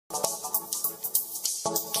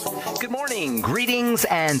Good morning, greetings,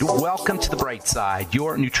 and welcome to The Bright Side,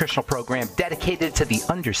 your nutritional program dedicated to the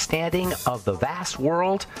understanding of the vast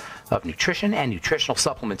world of nutrition and nutritional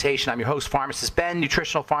supplementation. I'm your host, Pharmacist Ben,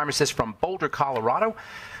 nutritional pharmacist from Boulder, Colorado.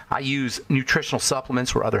 I use nutritional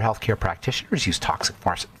supplements where other healthcare practitioners use toxic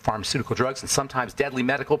pharmaceutical drugs and sometimes deadly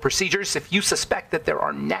medical procedures. If you suspect that there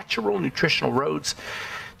are natural nutritional roads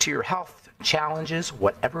to your health challenges,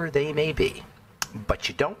 whatever they may be, but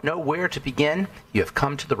you don't know where to begin, you have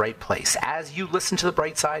come to the right place. As you listen to The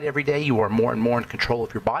Bright Side every day, you are more and more in control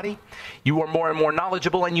of your body. You are more and more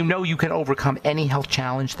knowledgeable, and you know you can overcome any health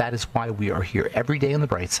challenge. That is why we are here every day on The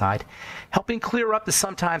Bright Side, helping clear up the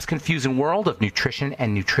sometimes confusing world of nutrition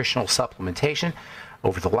and nutritional supplementation.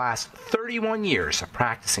 Over the last 31 years of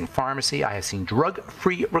practicing pharmacy, I have seen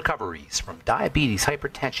drug-free recoveries from diabetes,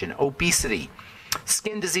 hypertension, obesity,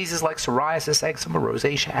 skin diseases like psoriasis, eczema,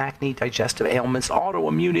 rosacea, acne, digestive ailments,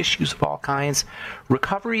 autoimmune issues of all kinds.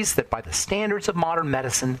 Recoveries that by the standards of modern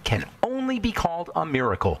medicine can only be called a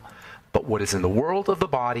miracle. But what is in the world of the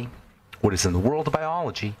body, what is in the world of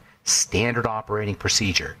biology, standard operating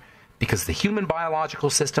procedure. Because the human biological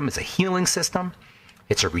system is a healing system,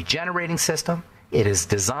 it's a regenerating system. It is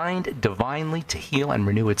designed divinely to heal and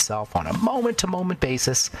renew itself on a moment-to-moment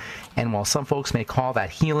basis. And while some folks may call that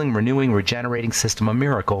healing, renewing, regenerating system a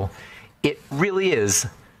miracle, it really is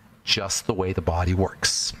just the way the body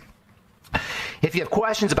works. If you have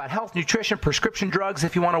questions about health, nutrition, prescription drugs,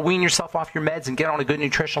 if you want to wean yourself off your meds and get on a good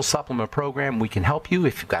nutritional supplement program, we can help you.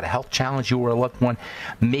 If you've got a health challenge you or a loved one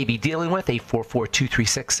may be dealing with,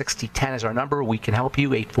 844-236-6010 is our number. We can help you,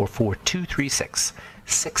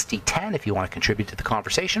 844-236-6010 if you want to contribute to the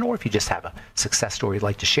conversation, or if you just have a success story you'd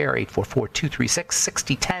like to share,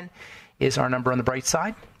 844-236-6010 is our number on The Bright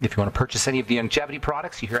Side. If you want to purchase any of the longevity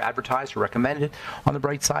products you hear advertised or recommended on The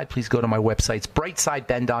Bright Side, please go to my websites,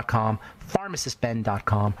 brightsideben.com,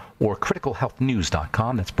 pharmacistben.com, or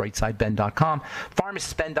criticalhealthnews.com. That's brightsideben.com,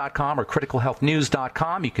 pharmacistben.com, or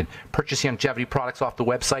criticalhealthnews.com. You can purchase longevity products off the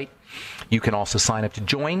website. You can also sign up to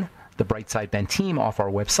join the Bright Side Ben team off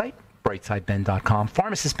our website, brightsideben.com,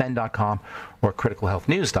 pharmacistben.com, or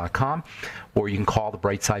criticalhealthnews.com, or you can call the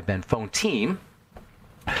Bright Side Ben phone team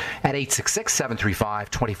at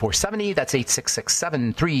 866-735-2470. That's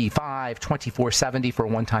 866-735-2470 for a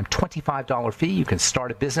one-time $25 fee. You can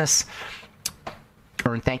start a business,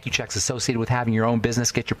 earn thank you checks associated with having your own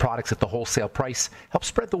business, get your products at the wholesale price, help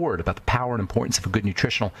spread the word about the power and importance of a good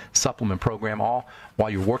nutritional supplement program, all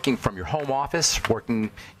while you're working from your home office,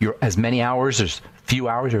 working as many hours, as few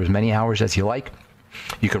hours, or as many hours as you like.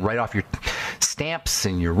 You can write off your stamps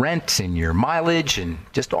and your rent and your mileage and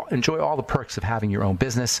just enjoy all the perks of having your own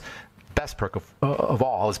business. Best perk of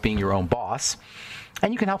all is being your own boss.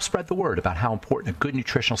 And you can help spread the word about how important a good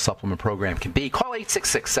nutritional supplement program can be. Call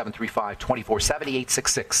 866-735-2470,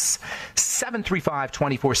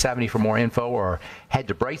 866-735-2470 for more info, or head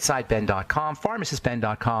to brightsideben.com,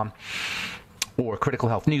 pharmacistben.com, or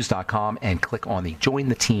criticalhealthnews.com and click on the Join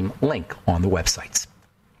the Team link on the websites.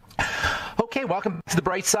 Okay, welcome to The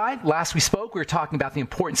Bright Side. Last we spoke, we were talking about the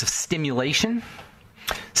importance of stimulation.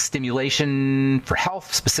 Stimulation for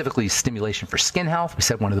health, specifically stimulation for skin health. We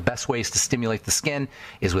said one of the best ways to stimulate the skin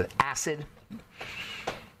is with acid.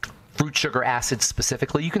 Fruit sugar acid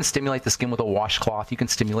specifically. You can stimulate the skin with a washcloth. You can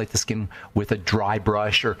stimulate the skin with a dry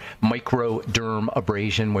brush or microderm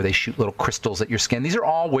abrasion where they shoot little crystals at your skin. These are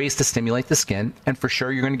all ways to stimulate the skin, and for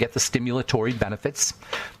sure you're going to get the stimulatory benefits.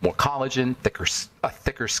 More collagen, a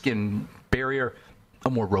thicker skin barrier, a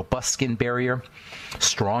more robust skin barrier,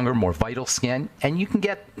 stronger, more vital skin, and you can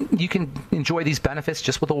enjoy these benefits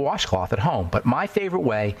just with a washcloth at home. But my favorite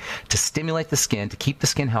way to stimulate the skin, to keep the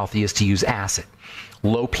skin healthy, is to use acid.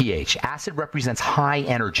 Low pH. Acid represents high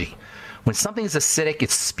energy. When something is acidic,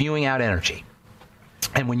 it's spewing out energy.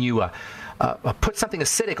 And when you put something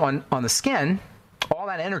acidic on the skin, all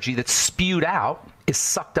that energy that's spewed out is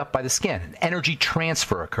sucked up by the skin. An energy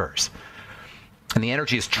transfer occurs. And the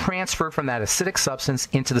energy is transferred from that acidic substance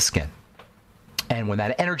into the skin. And when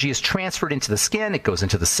that energy is transferred into the skin, it goes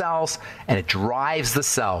into the cells, and it drives the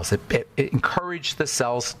cells. It encourages the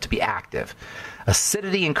cells to be active.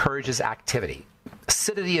 Acidity encourages activity.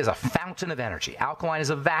 Acidity is a fountain of energy. Alkaline is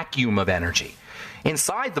a vacuum of energy.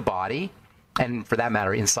 Inside the body, and for that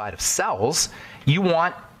matter, inside of cells, you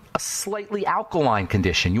want a slightly alkaline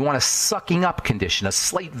condition. You want a sucking up condition, a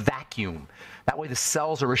slight vacuum. That way the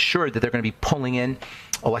cells are assured that they're going to be pulling in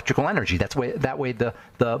electrical energy. That way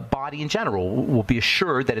the body in general will be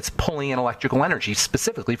assured that it's pulling in electrical energy,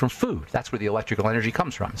 specifically from food. That's where the electrical energy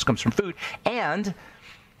comes from. This comes from food. And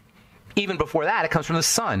even before that, it comes from the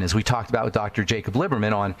sun, as we talked about with Dr. Jacob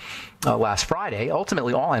Liberman on last Friday.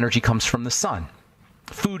 Ultimately, all energy comes from the sun.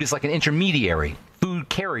 Food is like an intermediary. Food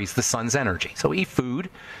carries the sun's energy. So we eat food.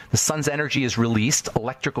 The sun's energy is released.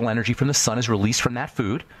 Electrical energy from the sun is released from that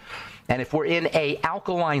food. And if we're in an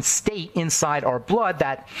alkaline state inside our blood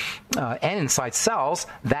and inside cells,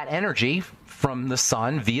 that energy from the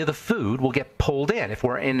sun via the food will get pulled in. If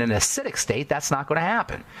we're in an acidic state, that's not going to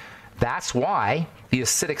happen. That's why the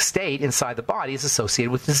acidic state inside the body is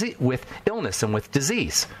associated with illness and with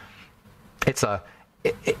disease.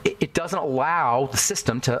 It doesn't allow the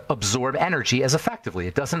system to absorb energy as effectively.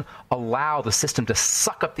 It doesn't allow the system to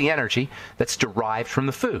suck up the energy that's derived from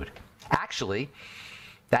the food. Actually,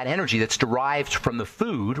 that energy that's derived from the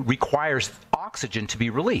food requires oxygen to be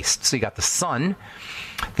released. So you got the sun.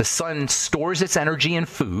 The sun stores its energy in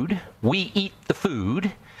food. We eat the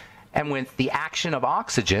food. And with the action of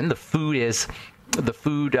oxygen, it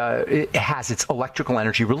has its electrical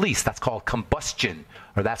energy released. That's called combustion,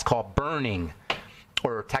 or that's called burning.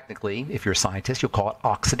 Or technically, if you're a scientist, you'll call it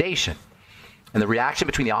oxidation. And the reaction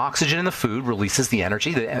between the oxygen and the food releases the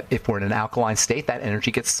energy. If we're in an alkaline state, that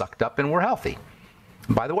energy gets sucked up and we're healthy.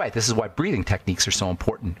 And by the way, this is why breathing techniques are so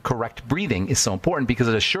important. Correct breathing is so important because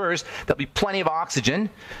it assures there'll be plenty of oxygen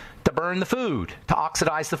to burn the food, to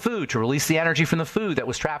oxidize the food, to release the energy from the food that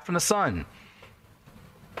was trapped from the sun.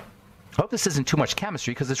 I hope this isn't too much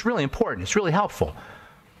chemistry because it's really important. It's really helpful.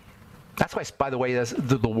 That's why, by the way,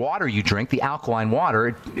 the water you drink, the alkaline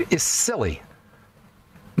water, is silly.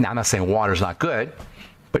 Now, I'm not saying water's not good,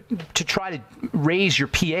 but to try to raise your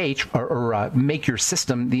pH or make your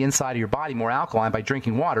system, the inside of your body, more alkaline by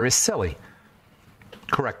drinking water is silly.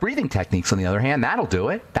 Correct breathing techniques, on the other hand, that'll do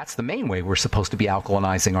it. That's the main way we're supposed to be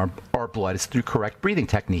alkalinizing our blood, is through correct breathing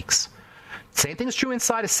techniques. Same thing is true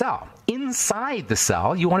inside a cell. Inside the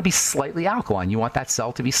cell, you want to be slightly alkaline. You want that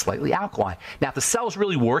cell to be slightly alkaline. Now, if the cell's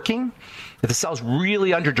really working, if the cell's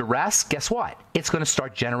really under duress, guess what? It's going to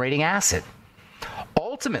start generating acid.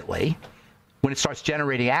 Ultimately, when it starts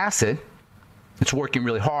generating acid, it's working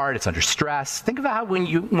really hard. It's under stress. Think about how when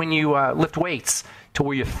you lift weights to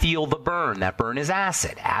where you feel the burn. That burn is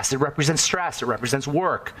acid. Acid represents stress. It represents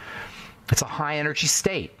work. It's a high energy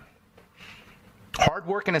state. Hard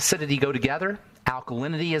work and acidity go together.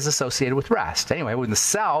 Alkalinity is associated with rest. Anyway, when the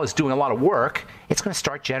cell is doing a lot of work, it's going to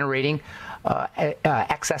start generating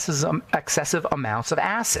excessive amounts of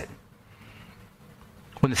acid.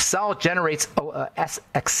 When the cell generates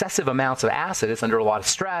excessive amounts of acid, it's under a lot of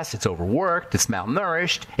stress, it's overworked, it's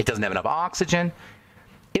malnourished, it doesn't have enough oxygen.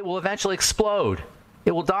 It will eventually explode.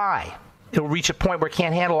 It will die. It will reach a point where it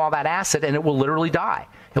can't handle all that acid, and it will literally die.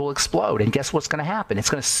 It will explode. And guess what's going to happen? It's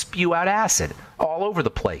going to spew out acid all over the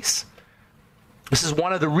place. This is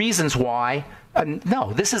one of the reasons why,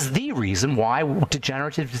 this is the reason why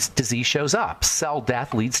degenerative disease shows up. Cell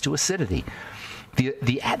death leads to acidity.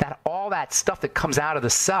 All that stuff that comes out of the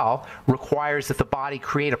cell requires that the body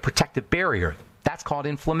create a protective barrier. That's called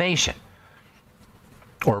inflammation,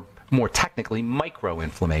 or more technically,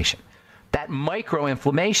 microinflammation. That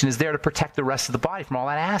microinflammation is there to protect the rest of the body from all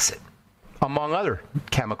that acid, among other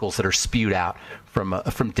chemicals that are spewed out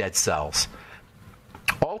from dead cells.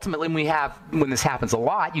 Ultimately, when this happens a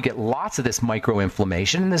lot, you get lots of this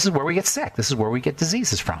microinflammation, and this is where we get sick. This is where we get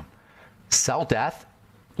diseases from. Cell death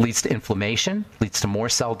leads to inflammation, leads to more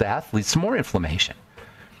cell death, leads to more inflammation.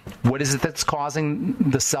 What is it that's causing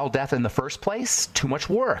the cell death in the first place? Too much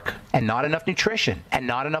work, and not enough nutrition, and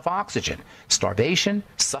not enough oxygen. Starvation,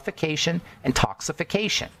 suffocation, and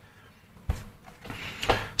toxification.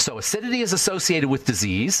 So acidity is associated with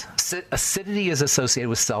disease. Acidity is associated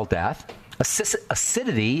with cell death.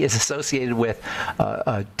 Acidity is associated with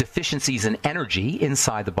deficiencies in energy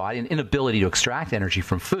inside the body, and inability to extract energy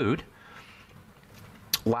from food.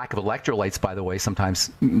 Lack of electrolytes, by the way,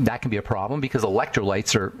 sometimes that can be a problem because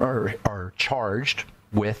electrolytes are charged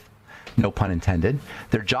with, no pun intended,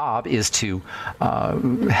 their job is to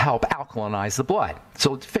help alkalinize the blood.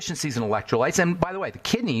 So deficiencies in electrolytes, and by the way, the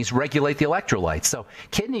kidneys regulate the electrolytes. So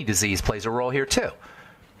kidney disease plays a role here too.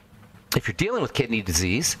 If you're dealing with kidney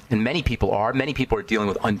disease, and many people are dealing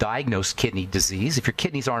with undiagnosed kidney disease. If your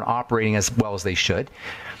kidneys aren't operating as well as they should,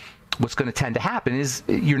 what's going to tend to happen is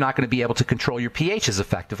you're not going to be able to control your pHs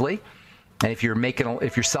effectively. And if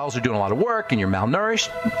your cells are doing a lot of work and you're malnourished,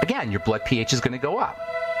 again, your blood pH is going to go up.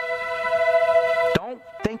 Don't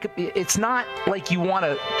think it's not like you want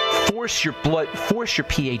to force your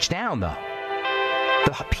pH down, though.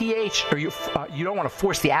 The pH, or you don't want to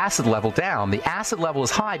force the acid level down. The acid level is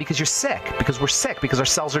high because you're sick, because we're sick, because our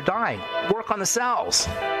cells are dying. Work on the cells,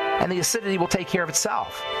 and the acidity will take care of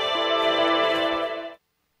itself.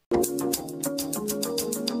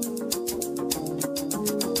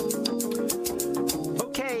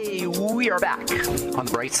 Okay, we are back on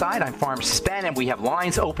the Bright Side. I'm Pharmacist Ben, and we have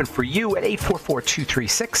lines open for you at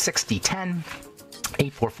 844-236-6010.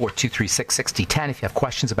 844-236-6010 if you have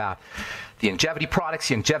questions about the longevity products,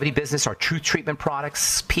 the longevity business, our truth treatment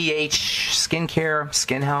products, pH, skincare,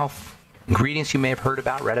 skin health, ingredients you may have heard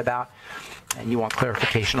about, read about, and you want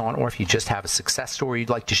clarification on, or if you just have a success story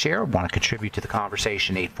you'd like to share, want to contribute to the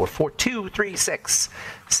conversation,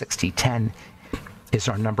 844-236-6010 is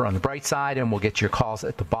our number on the Bright Side, and we'll get your calls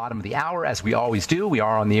at the bottom of the hour, as we always do. We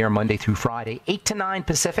are on the air Monday through Friday, 8 to 9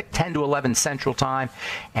 Pacific, 10 to 11 Central Time,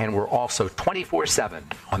 and we're also 24/7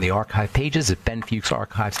 on the archive pages at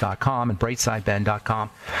benfuchsarchives.com and brightsideben.com.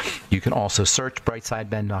 You can also search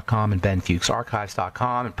brightsideben.com and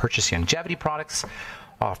benfuchsarchives.com and purchase longevity products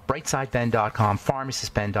off brightsideben.com,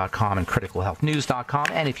 pharmacistben.com, and criticalhealthnews.com.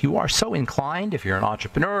 And if you are so inclined, if you're an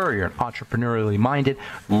entrepreneur or you're entrepreneurially minded,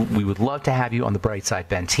 we would love to have you on the Bright Side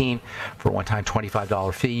Ben team for a one-time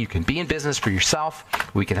 $25 fee. You can be in business for yourself.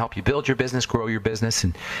 We can help you build your business, grow your business,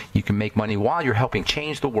 and you can make money while you're helping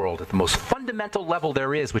change the world at the most fundamental level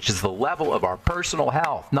there is, which is the level of our personal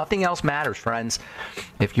health. Nothing else matters, friends,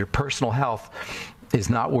 if your personal health is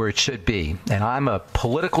not where it should be. And I'm a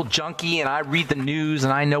political junkie, and I read the news,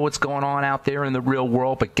 and I know what's going on out there in the real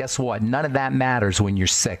world, but guess what? None of that matters when you're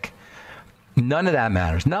sick. None of that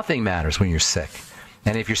matters. Nothing matters when you're sick.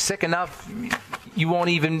 And if you're sick enough, you won't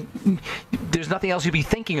even, there's nothing else you'll be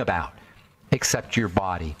thinking about except your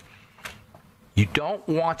body. You don't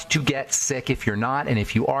want to get sick if you're not, and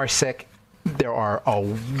if you are sick, there are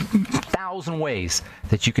 1,000 ways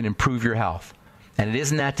that you can improve your health. And it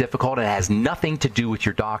isn't that difficult. It has nothing to do with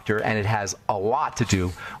your doctor, and it has a lot to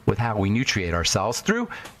do with how we nutriate ourselves through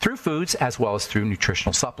foods as well as through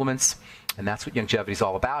nutritional supplements. And that's what longevity is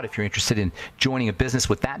all about. If you're interested in joining a business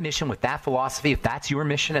with that mission, with that philosophy, if that's your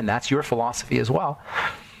mission and that's your philosophy as well,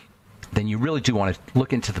 then you really do want to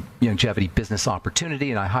look into the longevity business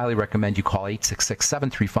opportunity, and I highly recommend you call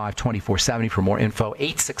 866-735-2470 for more info,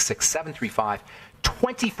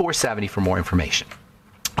 866-735-2470 for more information.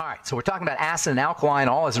 All right, so we're talking about acid and alkaline,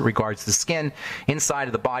 all as it regards the skin. Inside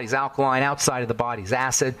of the body's alkaline, outside of the body's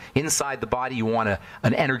acid. Inside the body, you want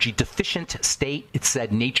an energy-deficient state. It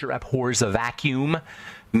said nature abhors a vacuum,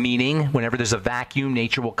 meaning whenever there's a vacuum,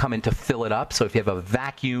 nature will come in to fill it up. So if you have a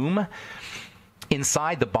vacuum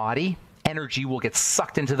inside the body, energy will get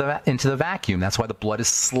sucked into the vacuum. That's why the blood is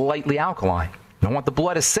slightly alkaline. You don't want the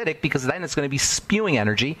blood acidic, because then it's going to be spewing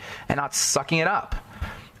energy and not sucking it up.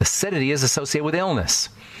 Acidity is associated with illness.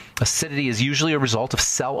 Acidity is usually a result of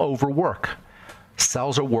cell overwork.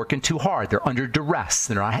 Cells are working too hard. They're under duress.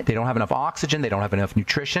 They don't have enough oxygen. They don't have enough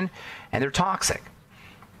nutrition, and they're toxic.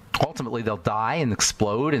 Ultimately, they'll die and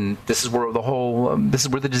explode, and this is where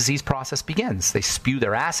the disease process begins. They spew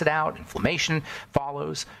their acid out. Inflammation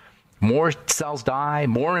follows. More cells die,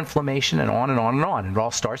 more inflammation, and on and on and on. And it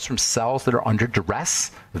all starts from cells that are under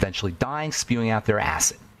duress, eventually dying, spewing out their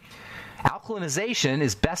acid. Alkalinization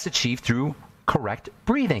is best achieved through correct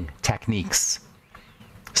breathing techniques.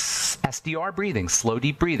 SDR breathing, slow,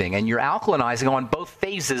 deep breathing. And you're alkalinizing on both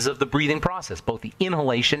phases of the breathing process. Both the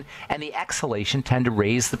inhalation and the exhalation tend to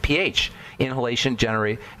raise the pH. Inhalation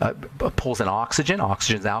pulls in oxygen.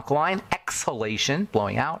 Oxygen is alkaline. Exhalation,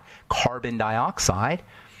 blowing out carbon dioxide,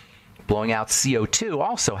 blowing out CO2,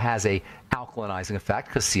 also has a alkalinizing effect,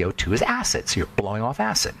 because CO2 is acid. So you're blowing off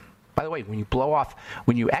acid. By the way, when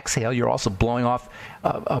you exhale, you're also blowing off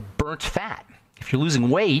burnt fat. If you're losing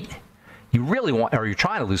weight, or you're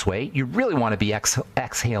trying to lose weight, you really want to be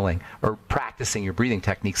exhaling, or practicing your breathing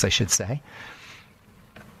techniques, I should say.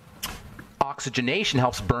 Oxygenation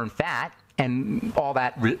helps burn fat, and all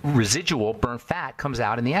that residual burnt fat comes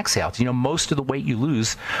out in the exhale. So, most of the weight you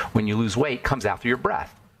lose when you lose weight comes out through your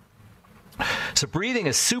breath. So breathing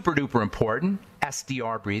is super duper important.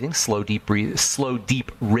 SDR breathing, slow,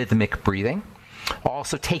 deep rhythmic breathing.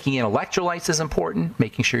 Also, taking in electrolytes is important,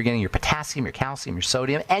 making sure you're getting your potassium, your calcium, your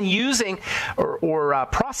sodium, and using or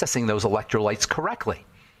processing those electrolytes correctly.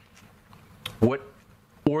 What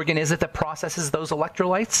organ is it that processes those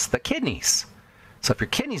electrolytes? The kidneys. So if your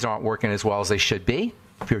kidneys aren't working as well as they should be,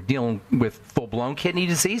 if you're dealing with full-blown kidney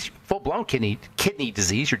disease,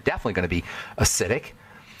 you're definitely going to be acidic,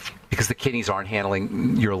 because the kidneys aren't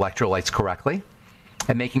handling your electrolytes correctly.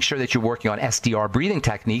 And making sure that you're working on SDR breathing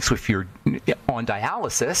techniques if you're on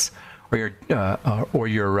dialysis, or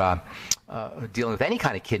you're dealing with any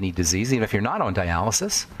kind of kidney disease, even if you're not on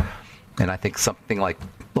dialysis. And I think something like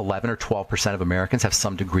 11 or 12% of Americans have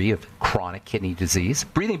some degree of chronic kidney disease.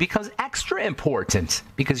 Breathing becomes extra important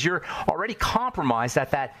because you're already compromised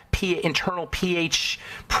at that internal pH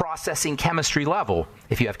processing chemistry level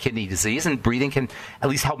if you have kidney disease, and breathing can at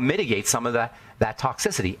least help mitigate some of that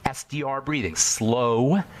toxicity. SDR breathing,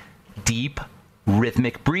 slow, deep,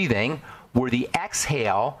 rhythmic breathing, where the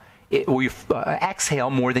exhale, where you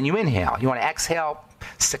exhale more than you inhale. You want to exhale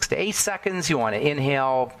 6 to 8 seconds. You want to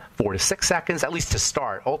inhale 4 to 6 seconds, at least to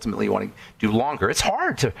start. Ultimately, you want to do longer. It's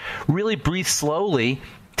hard to really breathe slowly,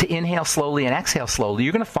 to inhale slowly and exhale slowly.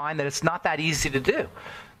 You're going to find that it's not that easy to do.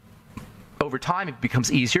 Over time, it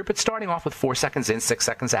becomes easier, but starting off with 4 seconds in, 6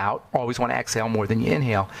 seconds out, always want to exhale more than you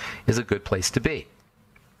inhale, is a good place to be.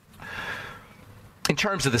 In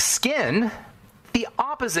terms of the skin, the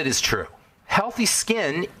opposite is true. Healthy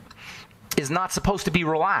skin is not supposed to be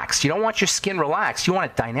relaxed. You don't want your skin relaxed. You want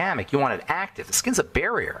it dynamic. You want it active. The skin's a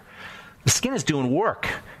barrier. The skin is doing work.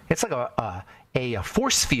 It's like a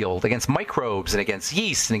force field against microbes and against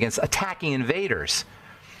yeast and against attacking invaders.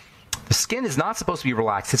 The skin is not supposed to be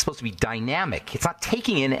relaxed. It's supposed to be dynamic. It's not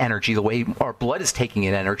taking in energy the way our blood is taking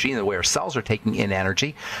in energy and the way our cells are taking in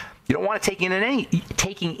energy. You don't want it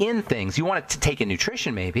taking in things. You want it to take in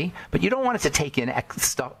nutrition maybe, but you don't want it to take in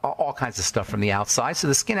stuff, all kinds of stuff from the outside. So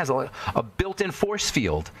the skin has a built-in force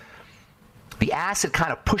field. The acid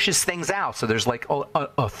kind of pushes things out. So there's like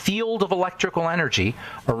a field of electrical energy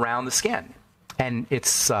around the skin. And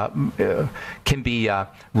it's can be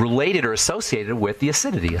related or associated with the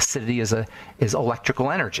acidity. Acidity is electrical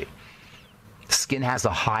energy. Skin has a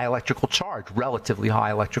high electrical charge, relatively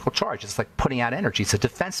high electrical charge. It's like putting out energy. It's a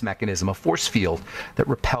defense mechanism, a force field that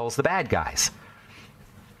repels the bad guys.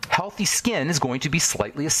 Healthy skin is going to be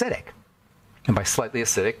slightly acidic. And by slightly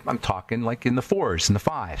acidic, I'm talking like in the 4s and the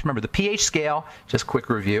 5s. Remember, the pH scale, just quick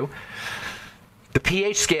review. The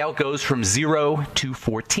pH scale goes from 0 to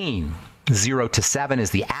 14. 0 to 7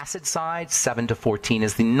 is the acid side. 7 to 14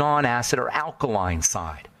 is the non-acid or alkaline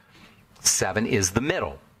side. 7 is the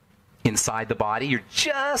middle. Inside the body, you're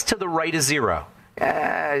just to the right of 0.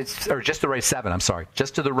 Or just to the right of 7, I'm sorry.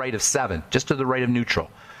 Just to the right of 7. Just to the right of neutral.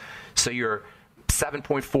 So you're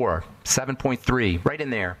 7.4, 7.3, right in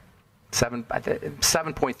there.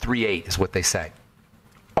 7.38 is what they say.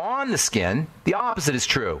 On the skin, the opposite is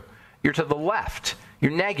true. You're to the left. You're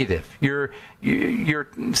negative. Your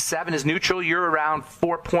 7 is neutral. You're around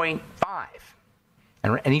 4.5.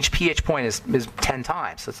 And each pH point is 10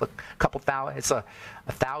 times. So it's a couple thousand. It's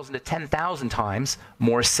 1,000 to 10,000 times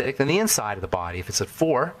more acidic than the inside of the body. If it's at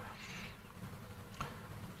 4,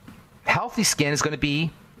 healthy skin is going to be,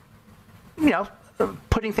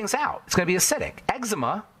 putting things out. It's going to be acidic.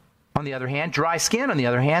 Eczema, on the other hand, dry skin, on the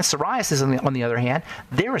other hand, psoriasis, on the other hand,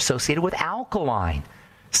 they're associated with alkaline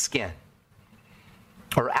skin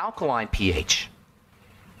or alkaline pH.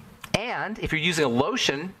 And if you're using a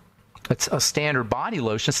lotion, it's a standard body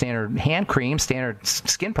lotion, standard hand cream, standard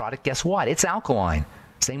skin product, guess what? It's alkaline.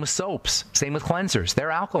 Same with soaps. Same with cleansers.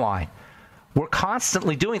 They're alkaline. We're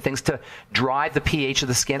constantly doing things to drive the pH of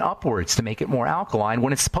the skin upwards to make it more alkaline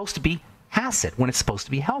when it's supposed to be acid, when it's supposed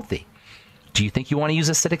to be healthy. Do you think you want to use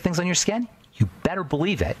acidic things on your skin? You better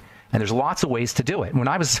believe it. And there's lots of ways to do it. When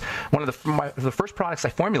I was, one of the first products I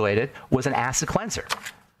formulated was an acid cleanser.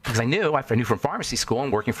 Because I knew from pharmacy school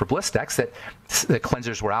and working for Blistex that the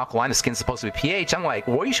cleansers were alkaline, the skin's supposed to be pH. I'm like,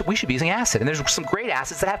 well, we should be using acid. And there's some great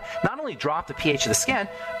acids that have not only dropped the pH of the skin,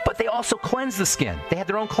 but they also cleanse the skin. They have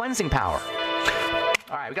their own cleansing power.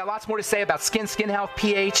 All right, we got lots more to say about skin health,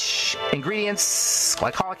 pH, ingredients,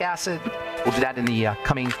 glycolic acid. We'll do that in the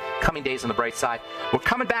coming days on the bright side. We're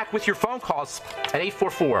coming back with your phone calls at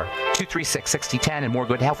 844-236-6010 and more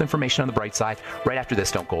good health information on the bright side right after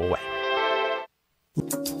this. Don't go away.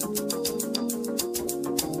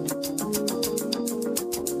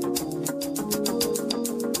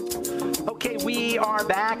 Okay, we are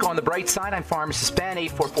back on the bright side. I'm Pharmacist Ben.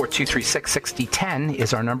 844-236-6010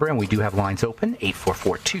 is our number, and we do have lines open.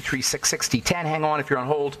 844-236-6010. Hang on if you're on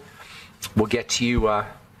hold. We'll get to you.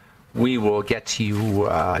 We will get to you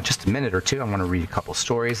just a minute or two. I want to read a couple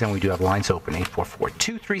stories, and we do have lines open.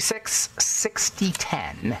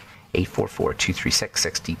 844-236-6010.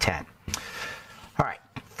 844-236-6010. All right.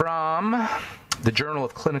 From the Journal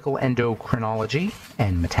of Clinical Endocrinology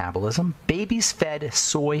and Metabolism, babies fed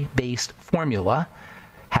soy-based formula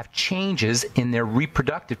have changes in their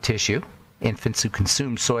reproductive tissue. Infants who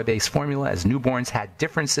consumed soy-based formula as newborns had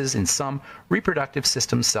differences in some reproductive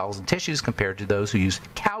system cells and tissues compared to those who used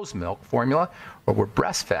cow's milk formula or were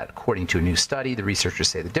breastfed. According to a new study, the researchers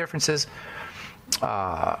say the differences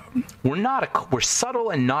we're subtle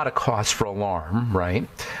and not a cause for alarm, right?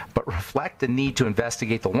 But reflect the need to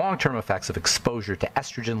investigate the long-term effects of exposure to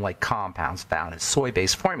estrogen-like compounds found in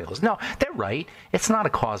soy-based formulas. No, they're right. It's not a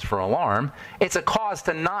cause for alarm. It's a cause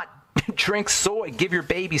to not drink soy. Give your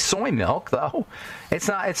baby soy milk, though. It's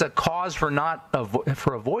not. It's a cause for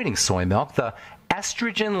for avoiding soy milk. The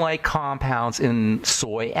estrogen-like compounds in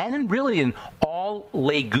soy and really in all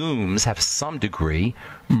legumes have some degree,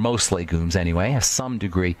 most legumes anyway, have some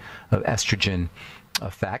degree of estrogen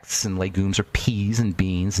effects, and legumes are peas and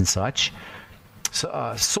beans and such.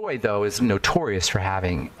 So, soy, though, is notorious for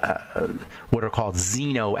having what are called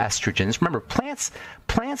xenoestrogens. Remember, plants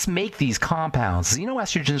make these compounds.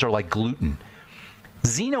 Xenoestrogens are like gluten.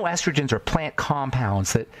 Xenoestrogens are plant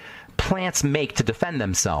compounds that plants make to defend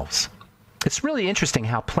themselves. It's really interesting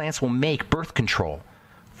how plants will make birth control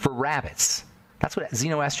for rabbits. That's what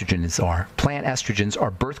xenoestrogens are. Plant estrogens are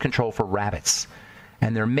birth control for rabbits.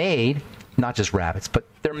 And they're made, not just rabbits, but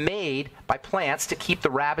they're made by plants to keep the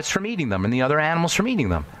rabbits from eating them and the other animals from eating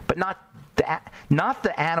them. But not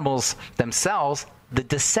the animals themselves, the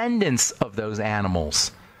descendants of those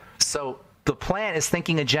animals. So the plant is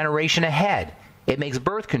thinking a generation ahead. It makes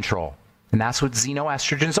birth control. And that's what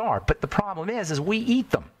xenoestrogens are. But the problem is we eat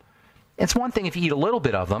them. It's one thing if you eat a little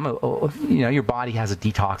bit of them, your body has a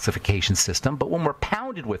detoxification system, but when we're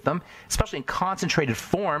pounded with them, especially in concentrated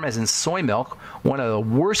form, as in soy milk, one of the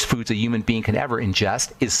worst foods a human being can ever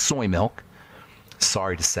ingest is soy milk,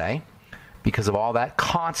 sorry to say, because of all that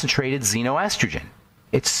concentrated xenoestrogen.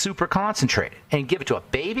 It's super concentrated. And give it to a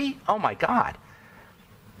baby? Oh my God.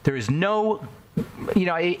 There is no,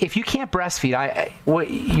 if you can't breastfeed,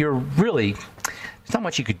 you're really... There's not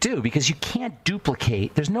much you could do because you can't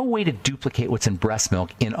duplicate. There's no way to duplicate what's in breast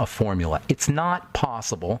milk in a formula. It's not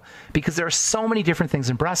possible because there are so many different things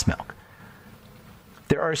in breast milk.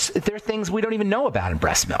 There are things we don't even know about in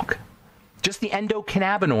breast milk. Just the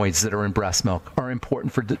endocannabinoids that are in breast milk are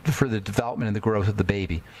important for the development and the growth of the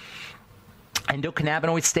baby.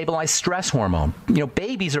 Endocannabinoids stabilize stress hormone.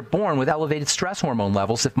 Babies are born with elevated stress hormone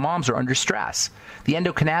levels if moms are under stress. The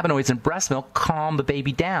endocannabinoids in breast milk calm the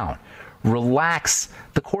baby down. Relax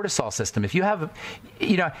the cortisol system. If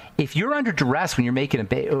you're under duress when you're making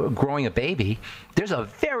growing a baby, there's a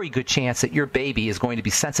very good chance that your baby is going to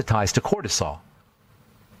be sensitized to cortisol.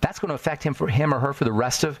 That's going to affect him or her for the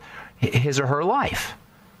rest of his or her life.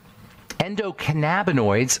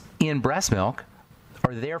 Endocannabinoids in breast milk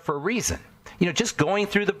are there for a reason. Just going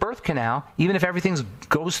through the birth canal, even if everything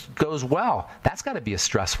goes well, that's got to be a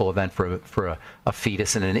stressful event for a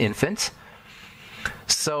fetus and an infant.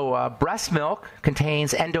 So breast milk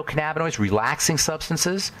contains endocannabinoids, relaxing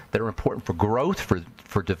substances that are important for growth,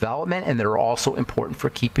 for development, and that are also important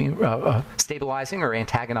for keeping, stabilizing or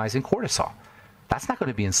antagonizing cortisol. That's not going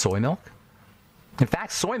to be in soy milk. In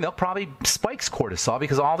fact, soy milk probably spikes cortisol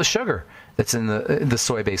because of all the sugar that's in the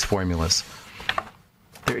soy-based formulas.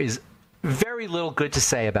 There is very little good to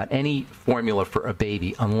say about any formula for a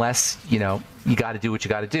baby unless, you got to do what you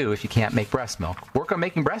got to do if you can't make breast milk. Work on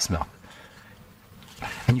making breast milk.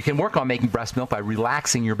 And you can work on making breast milk by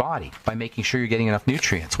relaxing your body, by making sure you're getting enough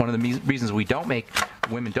nutrients. One of the reasons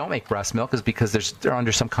women don't make breast milk is because they're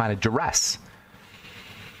under some kind of duress.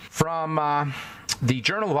 From the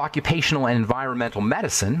Journal of Occupational and Environmental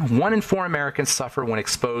Medicine, 1 in 4 Americans suffer when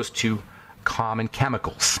exposed to common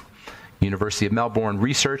chemicals. University of Melbourne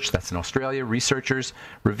research, that's in Australia, researchers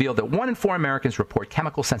revealed that 1 in 4 Americans report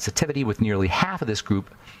chemical sensitivity, with nearly half of this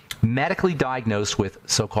group medically diagnosed with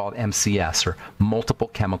so-called MCS, or multiple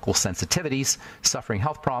chemical sensitivities, suffering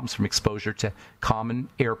health problems from exposure to common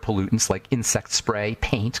air pollutants like insect spray,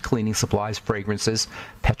 paint, cleaning supplies, fragrances,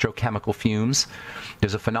 petrochemical fumes.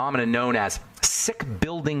 There's a phenomenon known as sick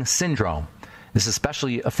building syndrome. This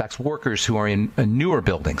especially affects workers who are in newer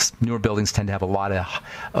buildings. Newer buildings tend to have a lot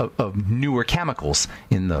of newer chemicals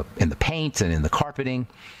in the paint and in the carpeting,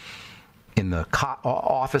 in the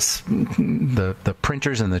office, the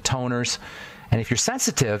printers and the toners. And if you're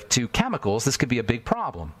sensitive to chemicals, this could be a big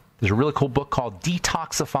problem. There's a really cool book called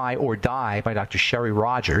Detoxify or Die by Dr. Sherry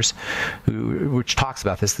Rogers, which talks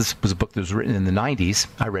about this. This was a book that was written in the 90s.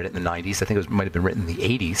 I read it in the 90s. I think it might have been written in the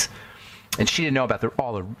 80s. And she didn't know about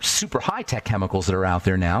all the super high-tech chemicals that are out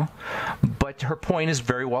there now. But her point is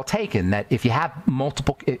very well taken, that if you have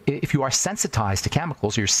if you are sensitized to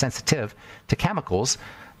chemicals, or you're sensitive to chemicals,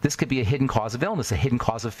 this could be a hidden cause of illness, a hidden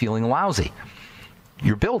cause of feeling lousy.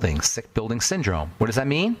 Your building, sick building syndrome. What does that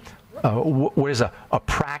mean? What is a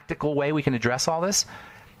practical way we can address all this?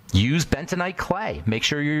 Use bentonite clay. Make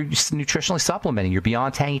sure you're nutritionally supplementing. You're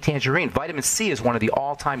beyond tangy tangerine. Vitamin C is one of the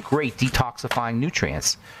all-time great detoxifying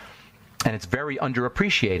nutrients. and it's very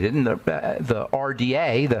underappreciated. And the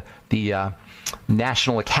RDA, the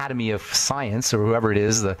National Academy of Science, or whoever it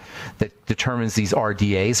is that determines these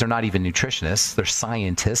RDAs, they're not even nutritionists, they're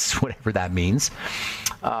scientists, whatever that means.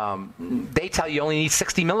 They tell you only need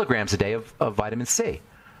 60 milligrams a day of vitamin C.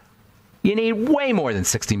 You need way more than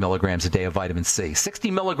 60 milligrams a day of vitamin C.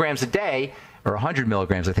 60 milligrams a day, or 100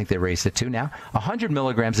 milligrams, I think they raised it to now. 100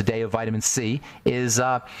 milligrams a day of vitamin C is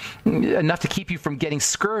enough to keep you from getting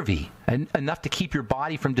scurvy, and enough to keep your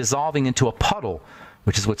body from dissolving into a puddle,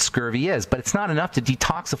 which is what scurvy is. But it's not enough to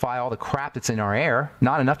detoxify all the crap that's in our air,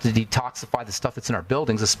 not enough to detoxify the stuff that's in our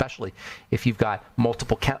buildings, especially if you've got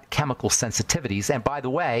multiple chemical sensitivities. And by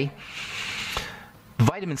the way,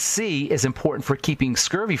 vitamin C is important for keeping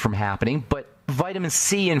scurvy from happening, but vitamin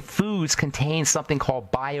C in foods contains something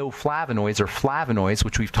called bioflavonoids or flavonoids,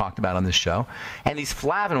 which we've talked about on this show. And these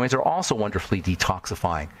flavonoids are also wonderfully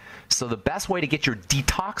detoxifying. So the best way to get your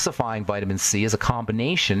detoxifying vitamin C is a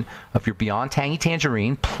combination of your Beyond Tangy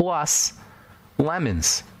Tangerine plus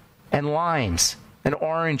lemons and limes and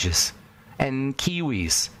oranges and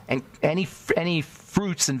kiwis and any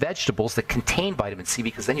fruits and vegetables that contain vitamin C,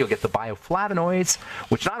 because then you'll get the bioflavonoids,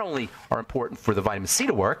 which not only are important for the vitamin C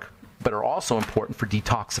to work, but are also important for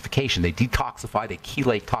detoxification. They detoxify, they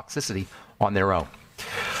chelate toxicity on their own.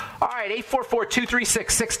 All right,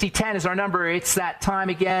 844-236-6010 is our number. It's that time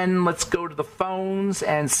again. Let's go to the phones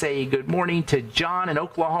and say good morning to John in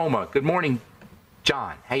Oklahoma. Good morning,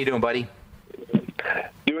 John. How you doing, buddy?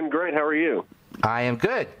 Doing great. How are you? I am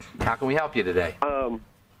good. How can we help you today?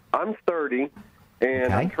 I'm 30,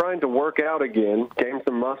 and I'm trying to work out again, gain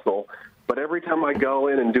some muscle, but every time I go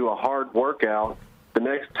in and do a hard workout, the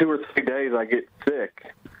next 2 or 3 days I get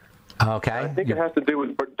sick. Okay. I think it has to do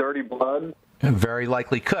with dirty blood. Very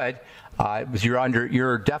likely could.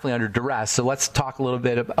 You're definitely under duress. So let's talk a little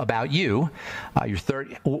bit about you. You're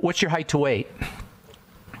 30. What's your height to weight?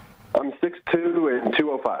 I'm 6'2" and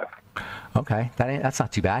 205. Okay, that's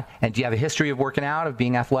not too bad. And do you have a history of working out, of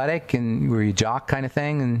being athletic, and were you a jock kind of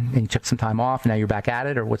thing, and you took some time off, and now you're back at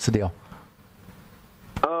it, or what's the deal?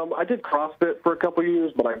 I did CrossFit for a couple of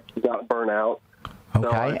years, but I got burnt out.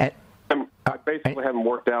 Okay. So I basically haven't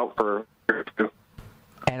worked out for a year or two.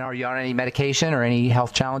 And are you on any medication or any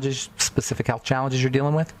health challenges, specific health challenges you're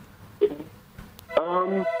dealing with?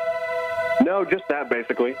 No, just that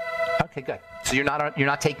basically. Okay, good. So you're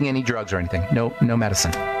not taking any drugs or anything? No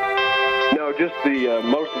medicine? No, just the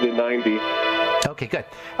most of the 90. Okay, good.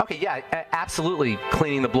 Okay, yeah, absolutely.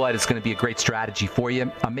 Cleaning the blood is going to be a great strategy for you.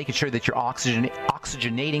 Making sure that you're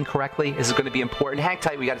oxygenating correctly is going to be important. Hang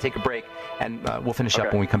tight. We got to take a break, and we'll finish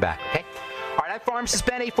up when we come back. Okay. All right, I'm Pharmacist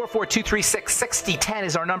Ben. 844-236-6010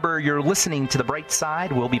 is our number. You're listening to The Bright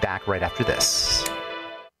Side. We'll be back right after this.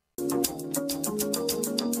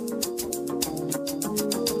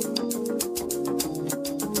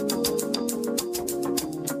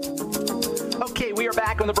 Okay, we are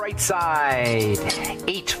back on The Bright Side.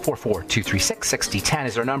 844-236-6010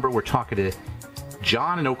 is our number. We're talking to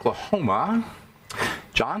John in Oklahoma.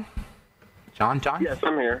 John? John? Yes,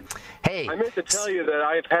 I'm here. Hey. I meant to tell you that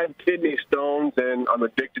I've had kidney stones and I'm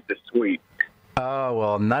addicted to sweet. Oh,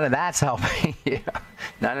 well, none of that's helping you.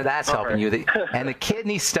 None of that's helping you. And the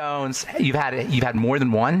kidney stones, you've had more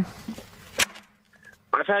than one?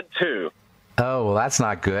 I've had 2. Oh, well, that's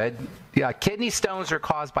not good. Yeah, kidney stones are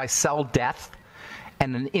caused by cell death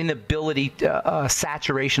and an inability,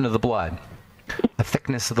 saturation of the blood, a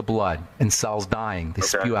thickness of the blood, and cells dying. They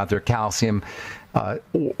spew out their calcium,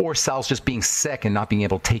 or cells just being sick and not being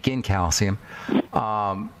able to take in calcium,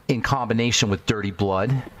 in combination with dirty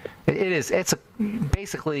blood.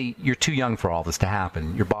 Basically, you're too young for all this to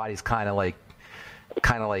happen. Your body's kind of like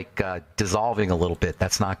dissolving a little bit.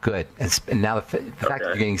 That's not good. And now the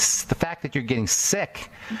fact that you're getting sick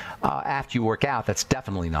after you work out, that's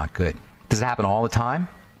definitely not good. Does it happen all the time?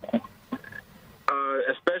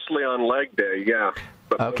 Especially on leg day, yeah.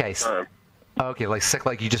 But okay. Okay, like sick,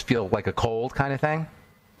 like you just feel like a cold kind of thing?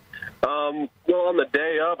 Well, on the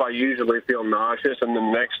day of, I usually feel nauseous, and the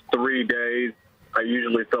next 3 days, I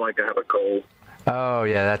usually feel like I have a cold. Oh,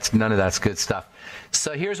 yeah, none of that's good stuff.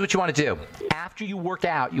 So here's what you want to do. After you work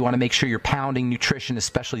out, you want to make sure you're pounding nutrition,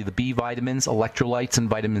 especially the B vitamins, electrolytes, and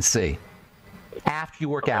vitamin C. After you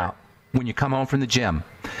work out, when you come home from the gym,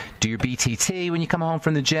 do your BTT when you come home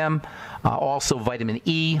from the gym. Also, vitamin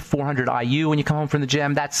E, 400 IU when you come home from the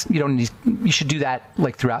gym. You should do that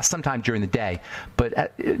like throughout, sometime during the day,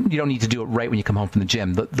 but you don't need to do it right when you come home from the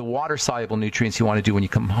gym. The water-soluble nutrients you want to do when you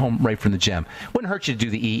come home right from the gym. Wouldn't hurt you to do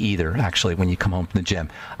the E either, actually, when you come home from the gym.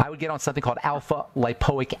 I would get on something called alpha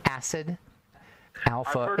lipoic acid.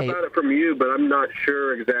 Alpha. I've heard about it from you, but I'm not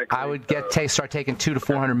sure exactly. I would start taking 200 to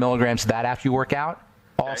 400 milligrams of that after you work out.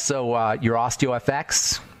 Okay. Also, your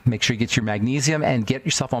OsteoFX. Make sure you get your magnesium and get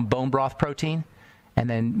yourself on bone broth protein. And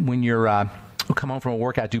then when you're come home from a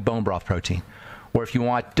workout, do bone broth protein. Or if you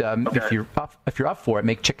want, if you're up for it,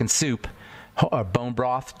 make chicken soup, or bone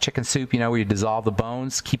broth chicken soup. Where you dissolve the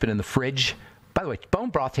bones, keep it in the fridge. By the way, bone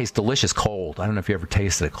broth tastes delicious cold. I don't know if you ever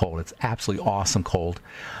tasted it cold. It's absolutely awesome cold.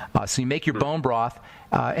 So you make your bone broth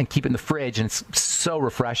and keep it in the fridge, and it's so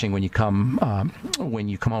refreshing when you come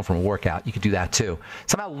home from a workout. You could do that too.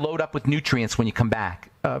 Somehow load up with nutrients when you come back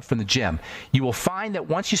from the gym. You will find that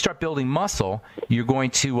once you start building muscle, you're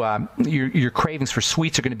going to your cravings for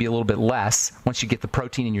sweets are going to be a little bit less once you get the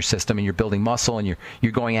protein in your system and you're building muscle and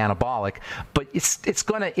you're going anabolic. But it's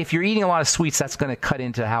gonna, if you're eating a lot of sweets, that's going to cut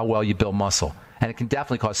into how well you build muscle. And it can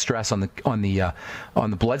definitely cause stress on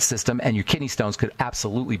the blood system, and your kidney stones could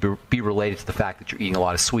absolutely be related to the fact that you're eating a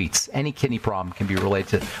lot of sweets. Any kidney problem can be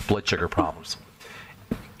related to blood sugar problems.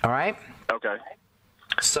 All right? Okay.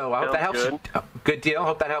 So I hope that helps. Good deal.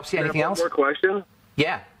 Hope that helps you. Anything else? One more question?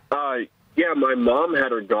 Yeah. Yeah, my mom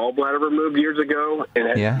had her gallbladder removed years ago and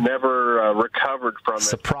had never recovered from it.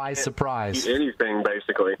 Surprise. Eat anything,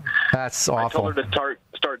 basically. That's awful. I told her to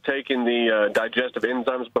start taking the digestive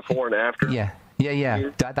enzymes before and after. Yeah.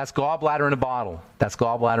 That's gallbladder in a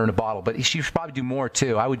bottle. But she should probably do more,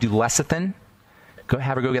 too. I would do lecithin.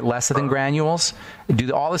 Have her go get lecithin granules.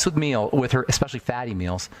 Do all this with her, especially fatty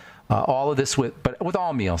meals. All of this with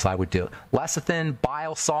all meals I would do. Lecithin,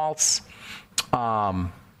 bile salts,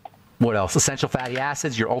 what else? Essential fatty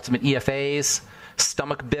acids, your ultimate EFAs,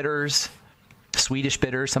 stomach bitters, Swedish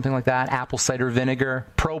bitters, something like that, apple cider vinegar,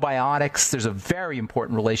 probiotics. There's a very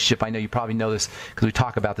important relationship. I know you probably know this because we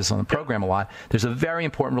talk about this on the program a lot. There's a very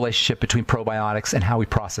important relationship between probiotics and how we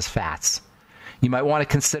process fats. You might want to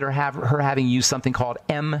consider her having used something called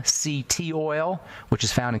MCT oil, which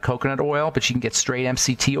is found in coconut oil, but you can get straight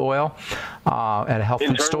MCT oil at a health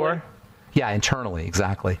food store. Yeah, internally,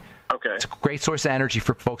 exactly. Okay. It's a great source of energy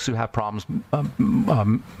for folks who have problems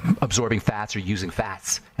absorbing fats or using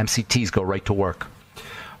fats. MCTs go right to work.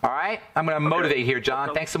 All right? I'm going to motivate here,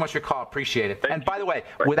 John. Thanks so much for your call. Appreciate it. And by the way,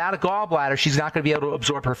 without a gallbladder, she's not going to be able to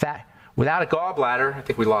absorb her fat. Without a gallbladder, I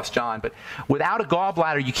think we lost John, but without a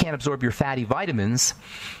gallbladder, you can't absorb your fatty vitamins.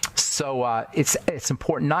 So it's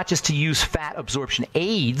important not just to use fat absorption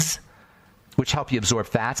aids, which help you absorb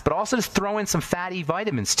fats, but also to throw in some fatty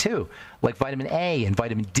vitamins too, like vitamin A and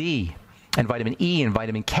vitamin D and vitamin E and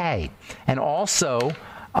vitamin K. And also,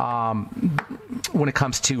 when it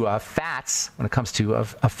comes to fats, when it comes to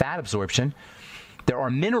fat absorption, there are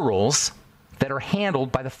minerals that are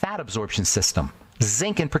handled by the fat absorption system.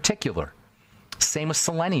 Zinc in particular. Same with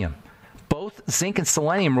selenium. Both zinc and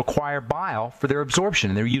selenium require bile for their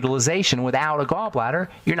absorption and their utilization. Without a gallbladder,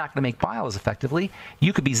 you're not going to make bile as effectively.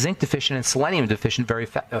 You could be zinc deficient and selenium deficient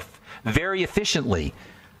very efficiently.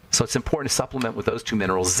 So it's important to supplement with those two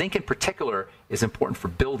minerals. Zinc in particular is important for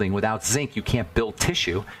building. Without zinc, you can't build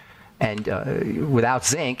tissue. And without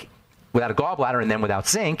zinc, without a gallbladder and then without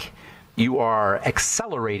zinc, you are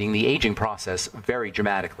accelerating the aging process very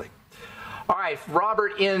dramatically. All right,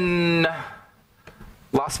 Robert in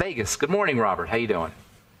Las Vegas. Good morning, Robert. How you doing?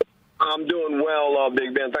 I'm doing well,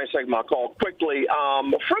 Big Ben. Thanks for taking my call. Quickly, a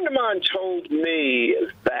friend of mine told me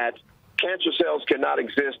that cancer cells cannot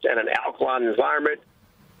exist in an alkaline environment.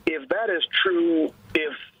 If that is true,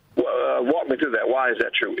 walk me through that. Why is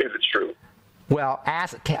that true, if it's true? Well,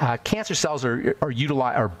 cancer cells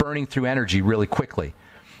are burning through energy really quickly.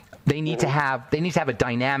 They need to have a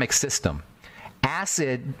dynamic system.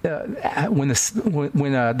 Acid, when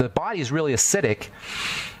the body is really acidic,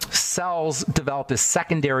 cells develop this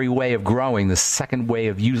secondary way of growing, this second way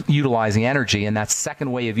of utilizing energy, and that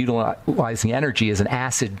second way of utilizing energy is an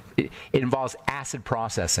acid. It involves acid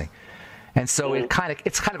processing, and so it's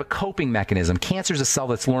kind of a coping mechanism. Cancer is a cell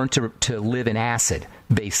that's learned to live in acid,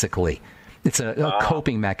 basically. It's a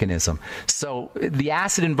coping mechanism. So the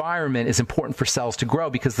acid environment is important for cells to grow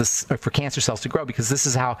for cancer cells to grow, because this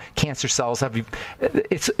is how cancer cells have.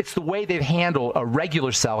 It's the way they've handled a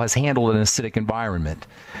regular cell has handled an acidic environment.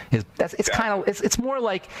 It's more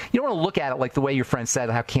like, you don't want to look at it like the way your friend said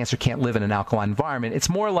how cancer can't live in an alkaline environment. It's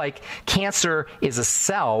more like cancer is a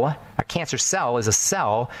cell. A cancer cell is a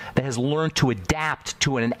cell that has learned to adapt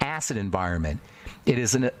to an acid environment.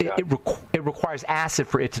 It requires acid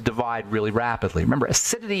for it to divide really rapidly. Remember,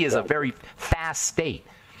 acidity is a very fast state.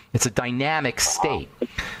 It's a dynamic state.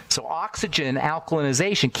 So oxygen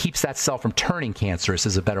alkalinization keeps that cell from turning cancerous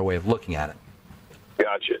is a better way of looking at it.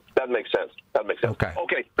 Gotcha. That makes sense. Okay.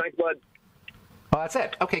 Okay. Thanks, bud. Well, that's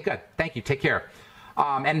it. Okay, good. Thank you. Take care.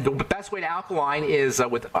 And the best way to alkaline is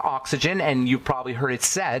with oxygen, and you've probably heard it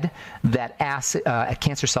said that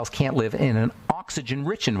cancer cells can't live in an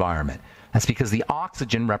oxygen-rich environment. That's because the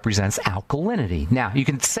oxygen represents alkalinity. Now, you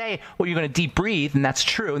can say, well, you're going to deep breathe, and that's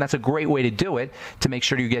true, and that's a great way to do it to make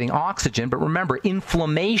sure you're getting oxygen. But remember,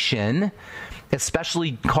 inflammation,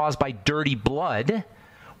 especially caused by dirty blood,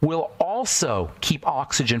 will also keep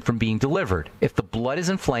oxygen from being delivered. If the blood is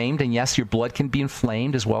inflamed, and yes, your blood can be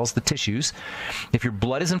inflamed as well as the tissues. If your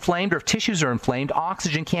blood is inflamed or if tissues are inflamed,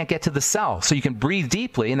 oxygen can't get to the cell. So you can breathe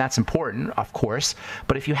deeply, and that's important, of course.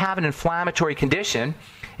 But if you have an inflammatory condition,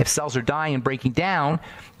 if cells are dying and breaking down,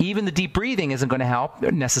 even the deep breathing isn't going to help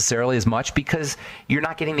necessarily as much because you're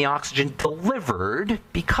not getting the oxygen delivered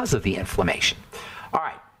because of the inflammation. All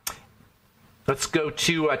right. Let's go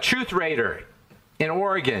to Truth Raider in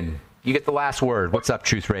Oregon. You get the last word. What's up,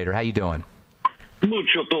 Truth Raider? How you doing?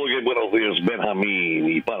 Mucho todo que buenos días, Benjamín,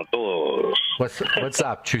 y para todos. What's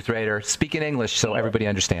up, Truth Raider? Speak in English so everybody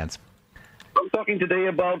understands. I'm talking today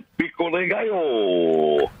about pico de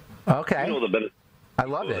gallo. Okay. You know I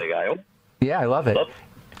love pico it. de gallo? Yeah, I love it.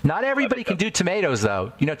 Not everybody can do tomatoes,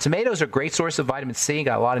 though. You know, tomatoes are a great source of vitamin C,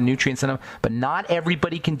 got a lot of nutrients in them, but not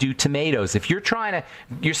everybody can do tomatoes. If you're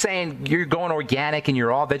saying you're going organic and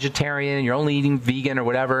you're all vegetarian, you're only eating vegan or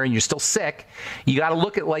whatever, and you're still sick, you got to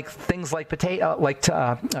look at things like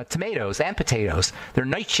tomatoes and potatoes. They're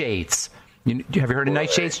nightshades. Have you heard of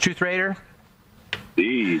nightshades, Truth Raider?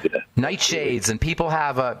 Indeed. Nightshades, and people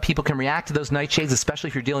can react to those nightshades, especially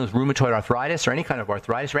if you're dealing with rheumatoid arthritis or any kind of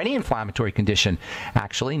arthritis or any inflammatory condition.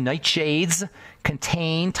 Actually, nightshades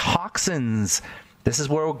contain toxins. This is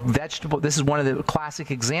one of the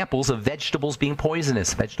classic examples of vegetables being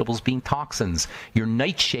poisonous, vegetables being toxins. Your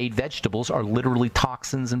nightshade vegetables are literally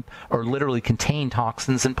toxins or literally contain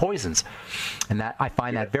toxins and poisons. And that I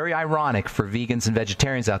find that very ironic for vegans and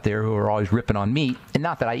vegetarians out there who are always ripping on meat. And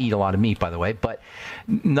not that I eat a lot of meat, by the way, but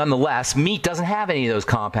nonetheless, meat doesn't have any of those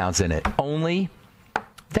compounds in it. Only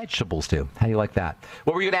vegetables do. How do you like that?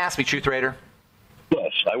 What were you going to ask me, Truth Raider?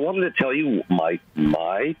 Yes, I wanted to tell you my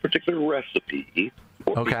particular recipe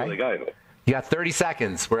for pico de gallo. You got 30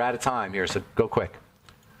 seconds. We're out of time here, so go quick.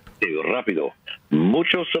 Rápido.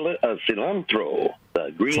 Mucho cilantro,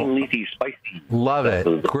 the green leafy spicy. Love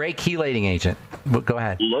it. Great chelating agent. Go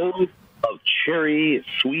ahead. Loads of cherry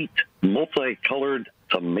sweet multicolored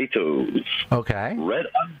tomatoes. Okay.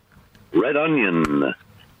 Red onion.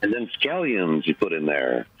 And then scallions you put in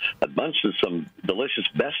there. A bunch of some delicious,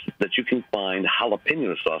 best that you can find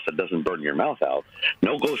jalapeno sauce that doesn't burn your mouth out.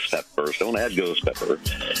 No ghost peppers. Don't add ghost pepper.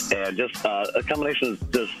 And just a combination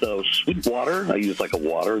of just sweet water. I use like a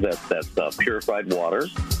water that's purified water.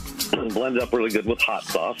 Blend it up really good with hot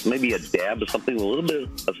sauce. Maybe a dab of something, a little bit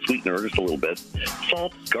of sweetener, just a little bit.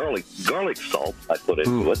 Salt, garlic salt I put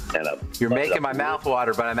into it. And you're making my mouth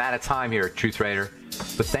water, but I'm out of time here, Truth Raider.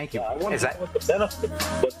 But thank you. What's the benefit?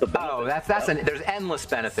 Oh, there's endless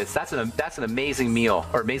benefits. That's an amazing meal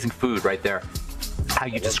or amazing food right there. How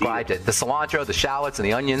you described it. The cilantro, the shallots, and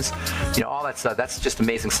the onions, all that stuff. That's just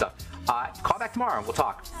amazing stuff. Call back tomorrow and we'll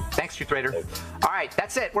talk. Thanks, Truth Raider. All right,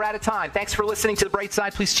 that's it. We're out of time. Thanks for listening to The Bright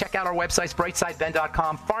Side. Please check out our websites,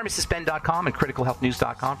 brightsideben.com, pharmacistben.com, and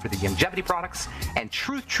criticalhealthnews.com for the longevity products, and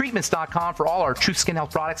truthtreatments.com for all our Truth Skin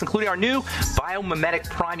Health products, including our new Biomimetic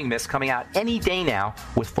Priming Mist coming out any day now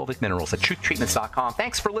with fulvic minerals at truthtreatments.com.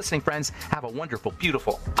 Thanks for listening, friends. Have a wonderful,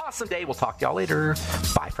 beautiful, awesome day. We'll talk to y'all later.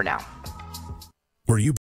 Bye for now. Were you